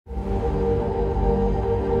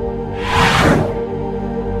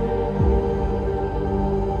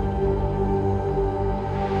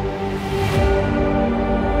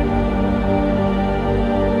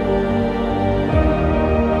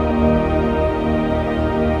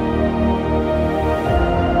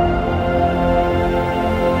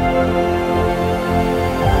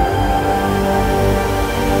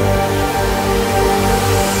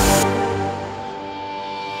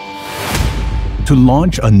to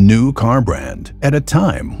launch a new car brand at a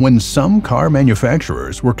time when some car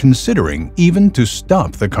manufacturers were considering even to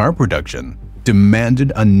stop the car production,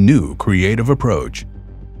 demanded a new creative approach.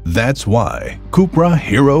 That's why CUPRA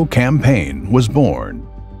Hero Campaign was born.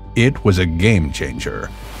 It was a game changer.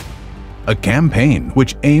 A campaign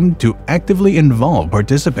which aimed to actively involve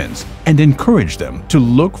participants and encourage them to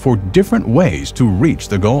look for different ways to reach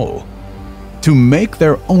the goal, to make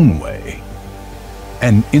their own way,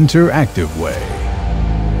 an interactive way.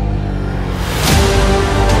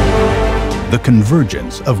 The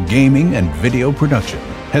convergence of gaming and video production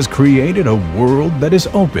has created a world that is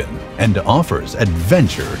open and offers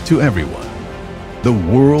adventure to everyone. The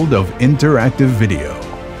world of interactive video.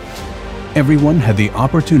 Everyone had the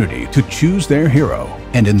opportunity to choose their hero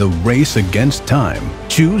and in the race against time,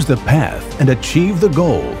 choose the path and achieve the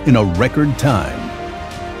goal in a record time.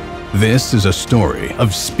 This is a story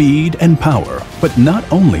of speed and power, but not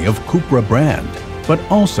only of CUPRA brand, but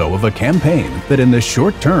also of a campaign that in the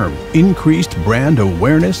short term increased brand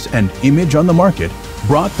awareness and image on the market,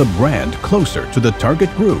 brought the brand closer to the target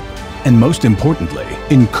group, and most importantly,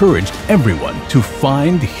 encouraged everyone to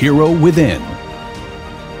find hero within.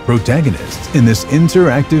 Protagonists in this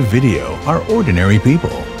interactive video are ordinary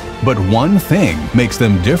people, but one thing makes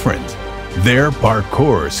them different: their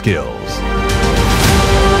parkour skills.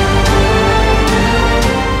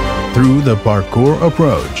 Through the parkour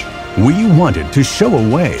approach, we wanted to show a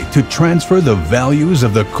way to transfer the values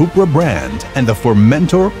of the CUPRA brand and the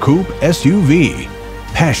Formentor Coupe SUV,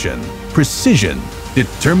 passion, precision,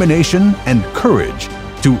 determination, and courage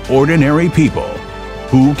to ordinary people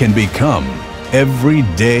who can become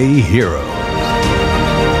everyday heroes.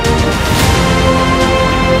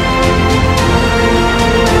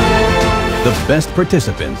 The best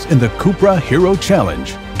participants in the CUPRA Hero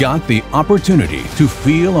Challenge got the opportunity to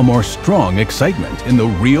feel a more strong excitement in the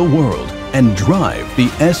real world and drive the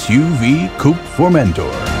SUV Coupe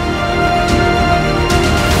Formentor.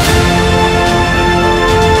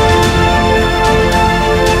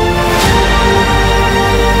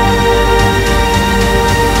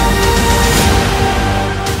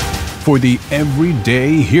 For the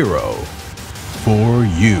everyday hero, for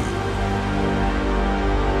you.